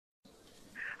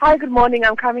Hi, good morning.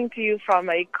 I'm coming to you from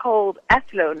a cold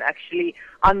Athlone, actually,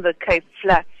 on the Cape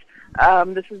Flats.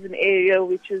 This is an area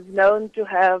which is known to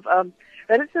have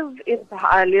relative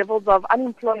high levels of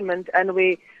unemployment and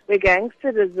where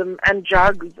gangsterism and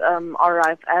drugs are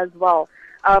rife as well.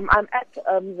 I'm at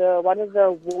one of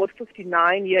the Ward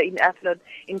 59 here in Athlone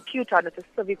in Kewtown. It's a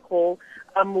civic hall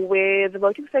where the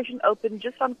voting station opened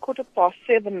just on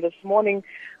 7:15 this morning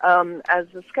as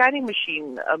the scanning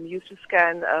machine used to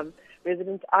scan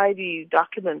resident ID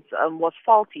documents was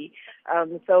faulty.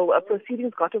 So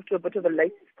proceedings got off to a bit of a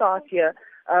late start here.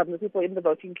 The people in the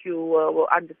voting queue were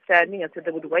understanding and said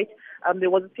they would wait.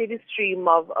 There was a steady stream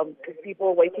of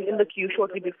people waiting in the queue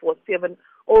shortly before 7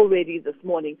 already this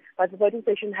morning. But the voting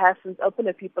station has since opened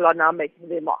and people are now making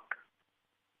their mark.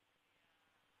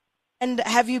 And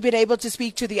have you been able to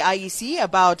speak to the IEC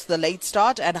about the late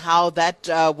start and how that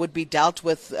would be dealt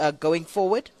with going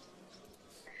forward?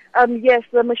 Yes,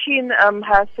 the machine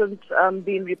has since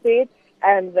been repaired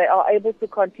and they are able to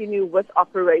continue with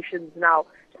operations now.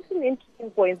 Just an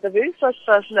interesting point, the very first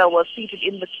person that was seated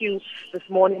in the queue this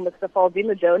morning, Mr.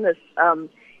 Faldino Jonas,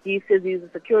 he says he's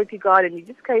a security guard and he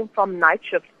just came from night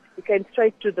shift. He came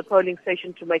straight to the polling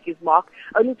station to make his mark,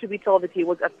 only to be told that he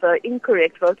was at the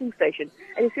incorrect voting station.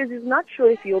 And he says he's not sure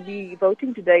if he'll be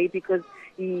voting today because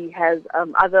he has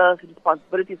other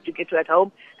responsibilities to get to at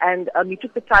home. And he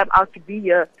took the time out to be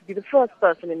here, to be the first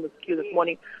person in this queue this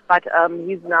morning. But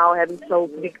he's now having so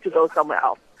big to go somewhere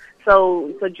else.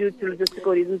 So due to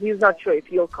logistical reasons, he's not sure if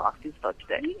he'll cast his vote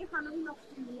today.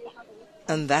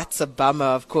 And that's a bummer,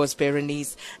 of course,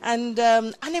 Berenice. And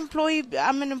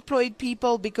unemployed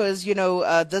people, because,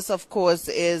 this, of course,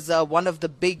 is one of the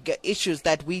big issues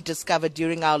that we discovered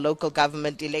during our local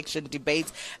government election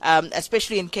debates,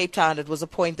 especially in Kewtown. It was a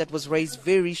point that was raised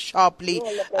very sharply.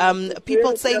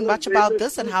 People saying much about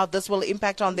this and how this will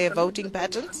impact on their voting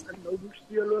patterns.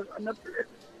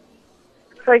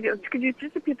 Sorry, could you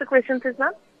just repeat the question, please,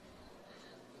 ma'am?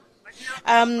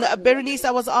 Berenice,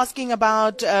 I was asking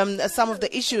about some of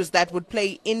the issues that would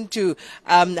play into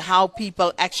how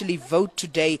people actually vote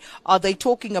today. Are they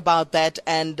talking about that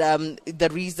and the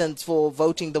reasons for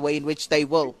voting the way in which they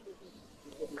will?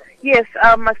 Yes,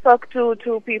 I spoke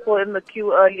to people in the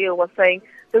queue earlier was saying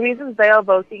the reasons they are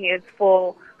voting is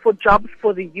for jobs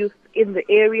for the youth in the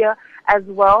area, as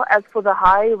well as for the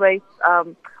high rates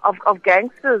of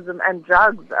gangsterism and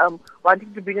drugs,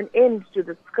 wanting to bring an end to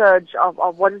the scourge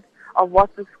of what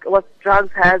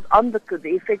drugs has on the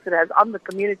effect it has on the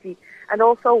community. And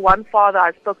also one father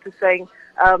I spoke to saying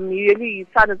his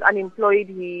son is unemployed,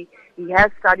 he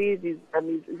has studied,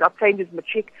 he's obtained his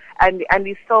matric, and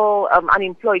he's still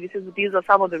unemployed. He says these are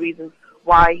some of the reasons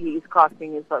why he is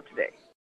casting his vote today.